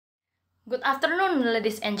Good afternoon,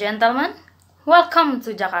 ladies and gentlemen. Welcome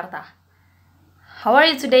to Jakarta. How are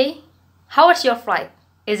you today? How was your flight?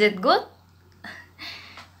 Is it good?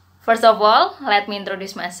 First of all, let me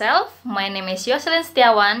introduce myself. My name is Yoselin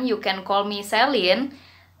Setiawan. You can call me Selin.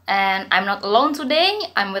 And I'm not alone today.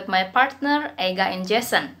 I'm with my partner, Ega and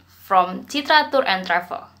Jason from Citra Tour and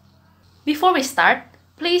Travel. Before we start,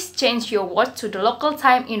 please change your watch to the local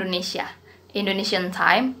time Indonesia. Indonesian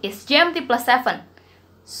time is GMT plus 7.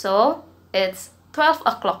 So, it's 12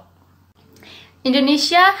 o'clock.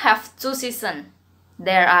 Indonesia have two seasons.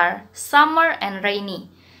 There are summer and rainy.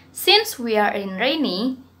 Since we are in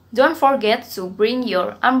rainy, don't forget to bring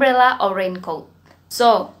your umbrella or raincoat.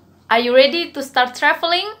 So, are you ready to start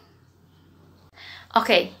traveling?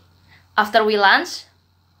 Okay, after we lunch,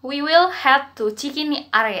 we will head to Cikini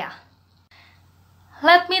area.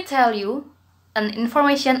 Let me tell you an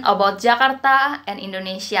information about Jakarta and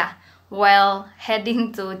Indonesia while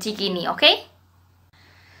heading to Cikini, okay?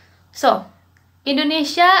 So,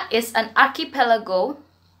 Indonesia is an archipelago,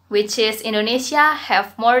 which is Indonesia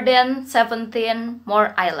have more than 17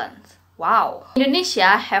 more islands. Wow!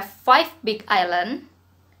 Indonesia have 5 big islands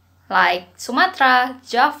like Sumatra,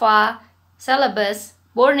 Java, Celebes,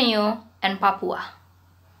 Borneo, and Papua.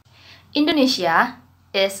 Indonesia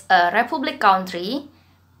is a republic country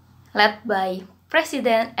led by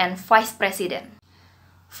president and vice president.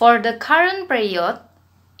 For the current period,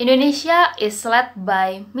 Indonesia is led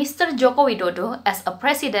by Mr. Joko Widodo as a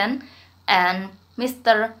president and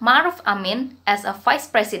Mr. Ma'ruf Amin as a vice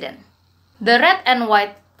president. The red and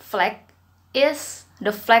white flag is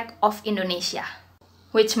the flag of Indonesia,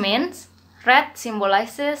 which means red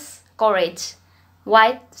symbolizes courage,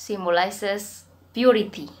 white symbolizes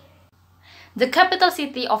purity. The capital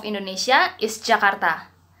city of Indonesia is Jakarta.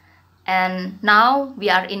 And now we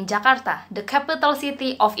are in Jakarta, the capital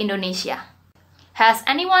city of Indonesia. Has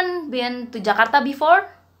anyone been to Jakarta before?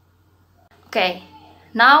 Okay,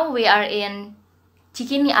 now we are in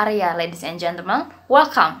Cikini area, ladies and gentlemen.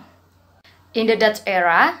 Welcome. In the Dutch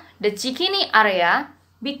era, the Cikini area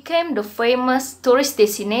became the famous tourist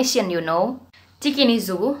destination, you know. Cikini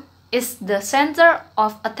Zoo is the center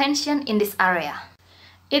of attention in this area.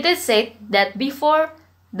 It is said that before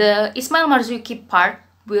the Ismail Marzuki Park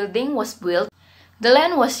building was built, the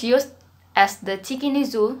land was used as the Cikini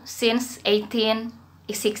Zoo since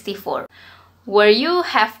 1864. Were you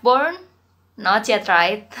half born? Not yet,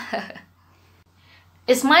 right?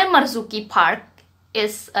 Ismail Marzuki Park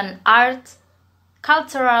is an art,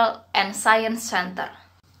 cultural, and science center.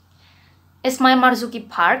 Ismail Marzuki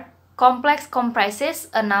Park complex comprises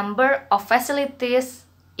a number of facilities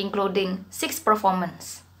including 6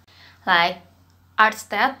 performances like arts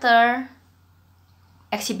theater,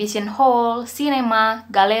 exhibition hall, cinema,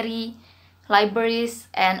 gallery, libraries,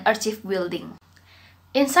 and archive building.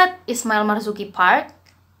 Inside Ismail Marzuki Park,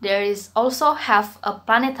 there is also have a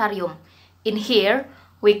planetarium. In here,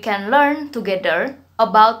 we can learn together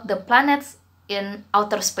about the planets in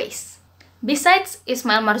outer space. Besides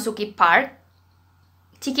Ismail Marzuki Park,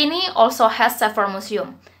 Cikini also has several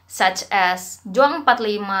museums, such as Juang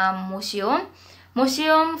 45 Museum,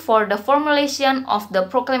 Museum for the Formulation of the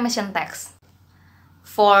Proclamation Text.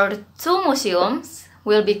 For 2 museums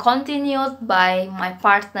will be continued by my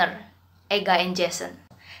partner, Ega and Jason.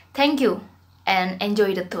 Thank you and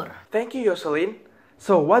enjoy the tour. Thank you, Yoselin.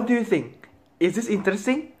 So, what do you think? Is this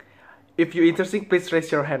interesting? If you're interesting, please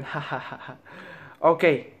raise your hand.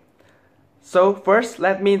 Okay. So, first,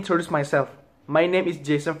 let me introduce myself. My name is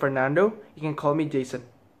Jason Fernando. You can call me Jason.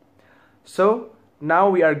 So, now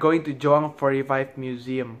we are going to Juang 45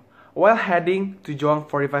 Museum. While heading to Juang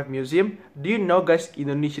 45 Museum, do you know guys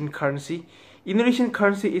Indonesian currency? Indonesian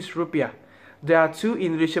currency is rupiah. There are 2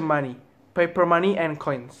 Indonesian money, paper money and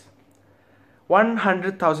coins.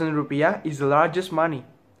 100,000 rupiah is the largest money.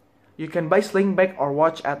 You can buy sling bag or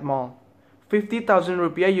watch at mall. 50,000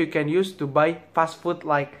 rupiah you can use to buy fast food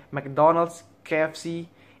like McDonald's, KFC,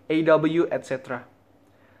 AW, etc.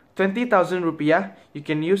 20,000 rupiah you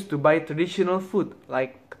can use to buy traditional food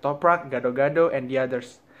like ketoprak, gado-gado, and the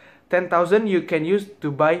others. 10,000 you can use to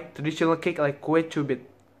buy traditional cake like kue cubit.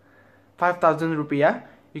 5,000 rupiah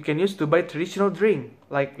you can use to buy traditional drink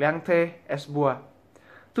like liang teh, es buah.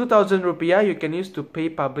 2,000 rupiah you can use to pay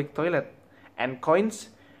public toilet. And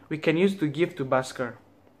coins we can use to give to busker.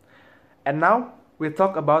 And now we'll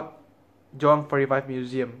talk about Juang 45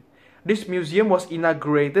 Museum. This museum was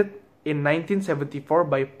inaugurated in 1974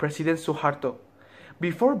 by President Suharto.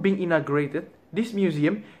 Before being inaugurated, this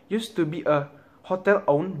museum used to be a hotel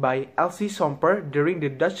owned by L.C. Somper during the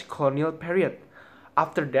Dutch colonial period.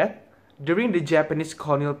 After that, during the Japanese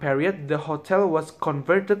colonial period, the hotel was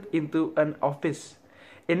converted into an office.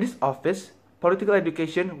 In this office, political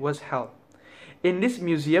education was held. In this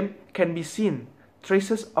museum can be seen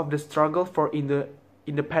traces of the struggle for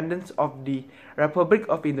independence of the Republic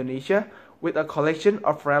of Indonesia with a collection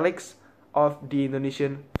of relics of the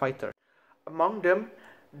Indonesian fighter. Among them,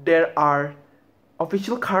 there are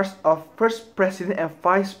official cards of first president and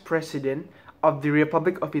vice president of the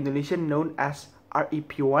Republic of Indonesia known as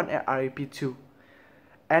REP1 and REP2,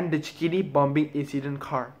 and the Cikini bombing incident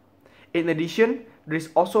card. In addition, there is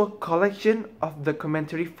also a collection of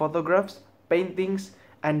documentary photographs, paintings,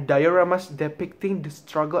 and dioramas depicting the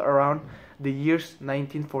struggle around the years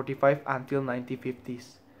 1945 until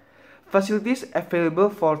 1950s. Facilities available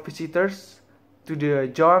for visitors to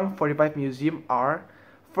the Joang 45 Museum are: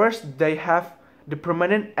 first, they have the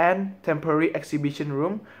permanent and temporary exhibition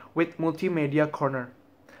room with multimedia corner.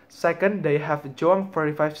 Second, they have Joang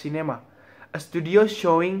 45 Cinema, a studio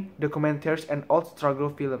showing documentaries and old struggle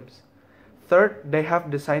films. Third, they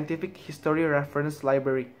have the Scientific History Reference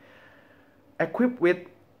Library, equipped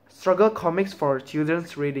with struggle comics for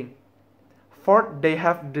children's reading. Fourth, they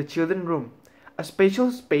have the Children's Room, a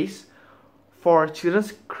special space for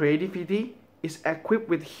children's creativity is equipped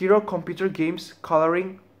with hero computer games,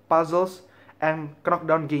 coloring, puzzles, and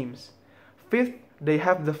knockdown games. Fifth, they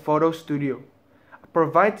have the Photo Studio,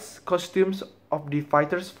 provides costumes of the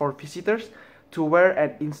fighters for visitors to wear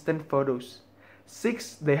and instant photos.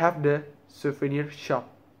 Sixth, they have the souvenir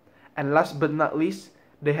shop. And last but not least,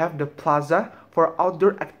 they have the plaza for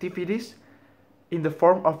outdoor activities in the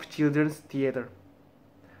form of children's theater.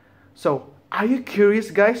 So, are you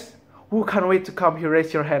curious, guys? Who can't wait to come here?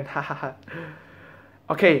 Raise your hand.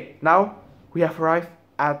 Okay, now we have arrived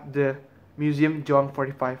at the Museum Joang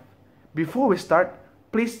 45. Before we start,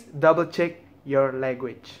 please double check your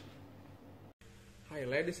language. Hi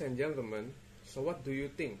ladies and gentlemen, so what do you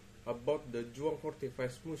think about the Joang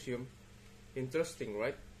 45 Museum? Interesting,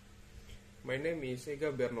 right? My name is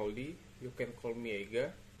Ega Bernoldi, you can call me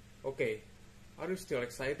Ega. Okay, are you still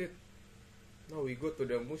excited? Now we go to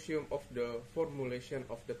the museum of the formulation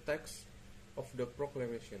of the text of the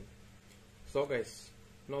proclamation. So guys,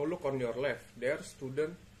 now look on your left, there are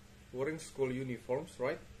students wearing school uniforms,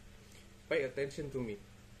 right? Pay attention to me.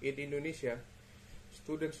 In Indonesia,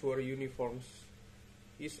 students wear uniforms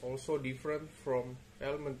is also different from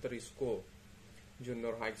elementary school,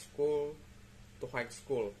 junior high school to high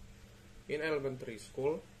school. In elementary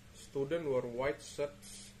school, students wear white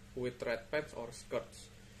shirts with red pants or skirts.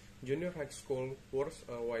 Junior high school wears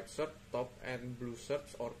a white shirt top and blue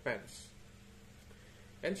shirts or pants.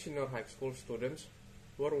 And senior high school students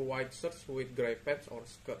wear white shirts with gray pants or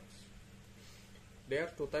skirts. There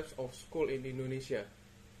are two types of school in Indonesia,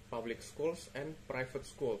 public schools and private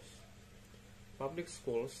schools. Public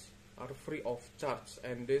schools are free of charge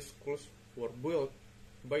and these schools were built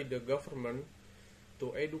by the government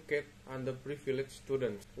to educate underprivileged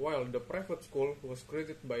students, while the private school was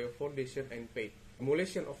created by a foundation and paid.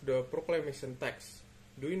 Formulation of the proclamation text.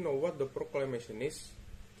 Do you know what the proclamation is?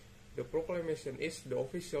 The proclamation is the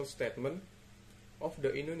official statement of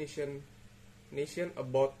the Indonesian nation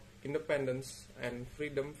about independence and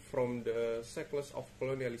freedom from the shackles of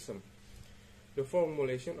colonialism. The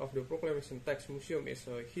formulation of the Proclamation Text Museum is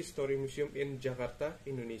a history museum in Jakarta,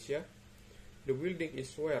 Indonesia. The building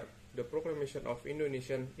is where the Proclamation of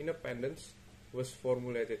Indonesian Independence was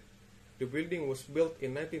formulated. The building was built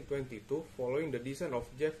in 1922 following the design of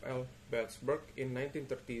Jeff L. Belzberg in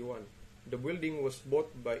 1931. The building was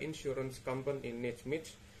bought by insurance company in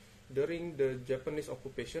Nijmegen during the Japanese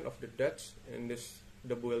occupation of the Dutch, and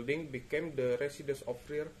the building became the residence of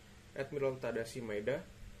Rear Admiral Tadashi Maeda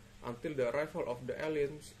until the arrival of the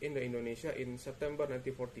aliens in Indonesia in September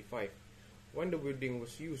 1945, when the building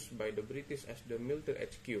was used by the British as the military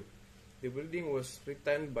HQ. The building was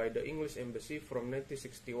retained by the English Embassy from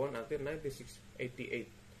 1961 until 1988.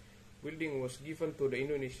 Building was given to the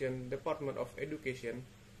Indonesian Department of Education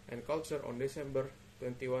and Culture on December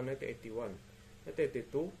 21, 1981.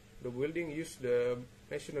 1982, the building used the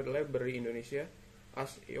National Library Indonesia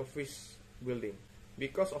as a office building.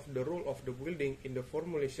 Because of the role of the building in the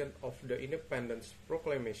formulation of the Independence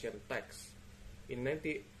Proclamation text, in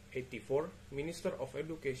 1984, Minister of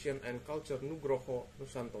Education and Culture Nugroho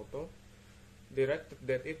Nusantoto directed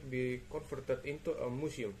that it be converted into a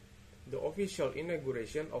museum. The official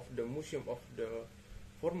inauguration of the Museum of the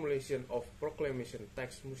Formulation of Proclamation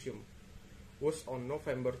Text Museum was on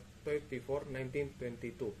November 24,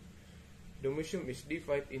 1922. The museum is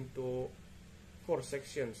divided into 4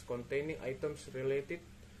 sections containing items related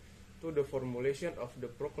to the formulation of the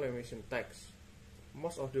proclamation text.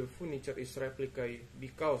 Most of the furniture is replica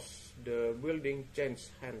because the building changed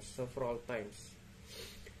hands several times.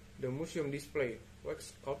 The museum display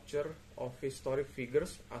wax sculpture of historic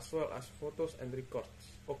figures as well as photos and records.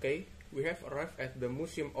 Okay, we have arrived at the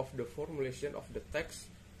museum of the formulation of the text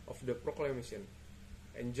of the proclamation.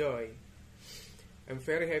 Enjoy! I'm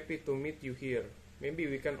very happy to meet you here. Maybe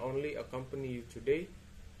we can only accompany you today.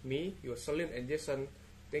 Me, Yoselin and Jason,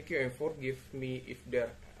 thank you and forgive me if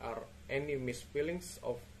there are any misspellings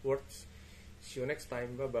of words. See you next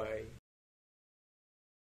time. Bye bye.